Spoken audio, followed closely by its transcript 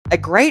A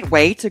great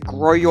way to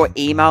grow your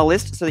email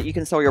list so that you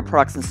can sell your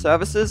products and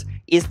services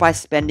is by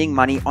spending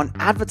money on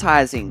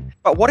advertising.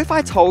 But what if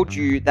I told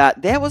you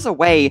that there was a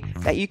way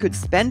that you could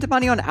spend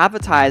money on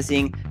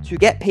advertising to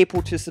get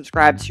people to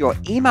subscribe to your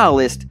email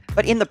list,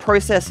 but in the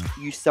process,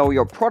 you sell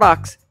your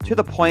products to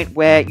the point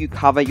where you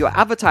cover your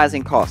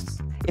advertising costs?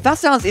 If that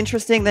sounds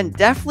interesting, then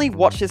definitely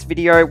watch this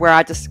video where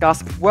I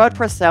discuss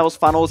WordPress sales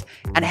funnels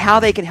and how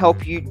they can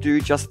help you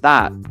do just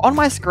that. On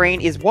my screen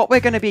is what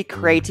we're going to be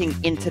creating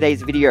in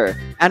today's video.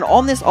 And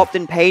on this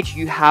opt-in page,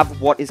 you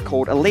have what is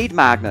called a lead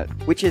magnet,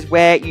 which is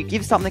where you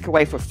give something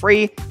away for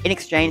free in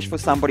exchange for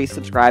somebody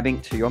subscribing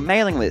to your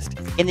mailing list.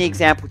 In the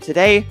example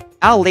today,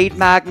 our lead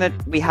magnet,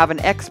 we have an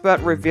expert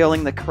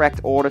revealing the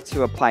correct order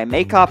to apply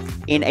makeup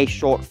in a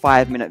short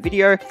 5-minute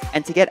video.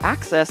 And to get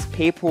access,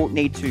 people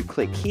need to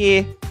click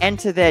here,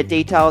 enter their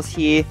details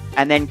here,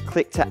 and then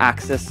click to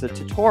access the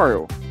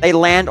tutorial. They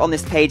land on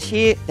this page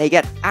here, they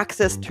get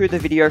access to the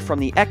video from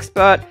the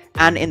expert,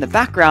 and in the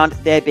background,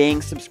 they're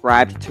being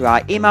subscribed to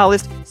our email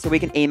list so we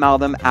can email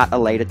them at a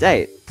later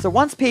date. So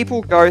once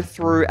people go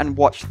through and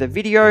watch the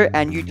video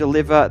and you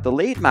deliver the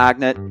lead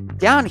magnet,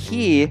 down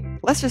here,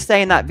 let's just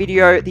say in that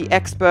video, the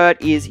expert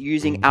is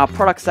using our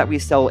products that we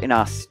sell in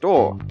our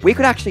store. We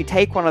could actually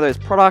take one of those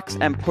products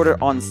and put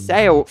it on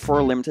sale for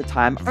a limited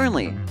time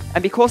only.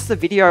 And because the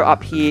video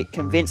up here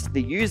convinced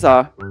the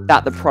user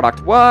that the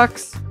product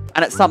works,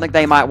 and it's something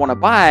they might want to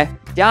buy,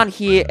 down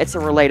here it's a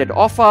related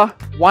offer.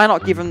 Why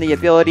not give them the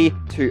ability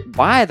to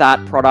buy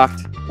that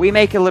product? We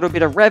make a little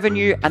bit of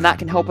revenue and that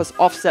can help us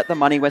offset the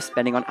money we're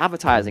spending on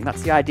advertising.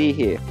 That's the idea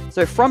here.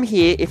 So from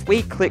here, if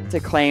we click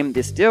to claim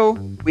this deal,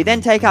 we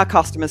then take our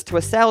customers to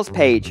a sales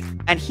page.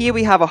 And here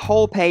we have a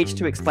whole page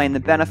to explain the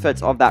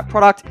benefits of that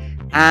product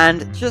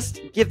and just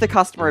give the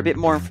customer a bit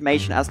more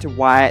information as to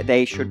why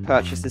they should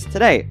purchase this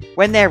today.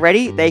 When they're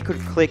ready, they could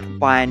click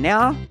buy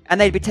now, and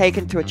they'd be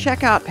taken to a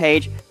checkout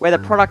page where the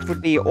product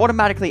would be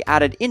automatically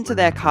added into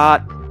their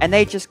cart, and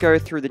they just go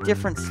through the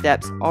different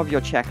steps of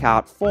your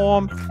checkout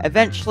form.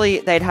 Eventually,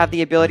 they'd have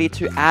the ability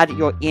to add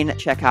your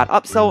in-checkout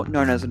upsell,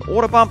 known as an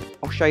order bump.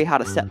 I'll show you how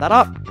to set that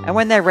up. And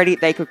when they're ready,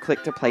 they could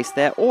click to place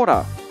their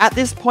order. At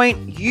this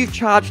point, you've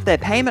charged their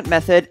payment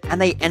method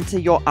and they enter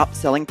your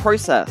upselling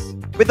process.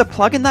 With the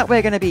plugin that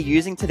we're going to be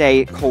using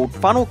today called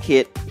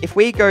FunnelKit, if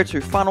we go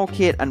to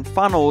FunnelKit and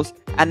Funnels,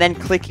 and then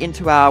click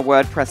into our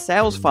WordPress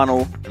sales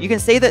funnel, you can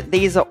see that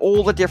these are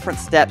all the different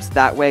steps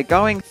that we're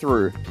going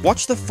through.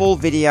 Watch the full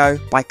video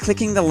by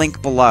clicking the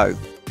link below.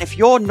 If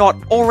you're not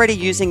already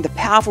using the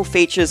powerful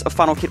features of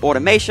FunnelKit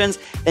automations,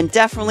 then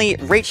definitely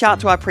reach out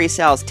to our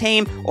pre-sales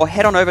team or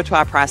head on over to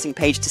our pricing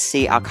page to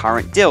see our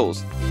current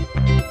deals.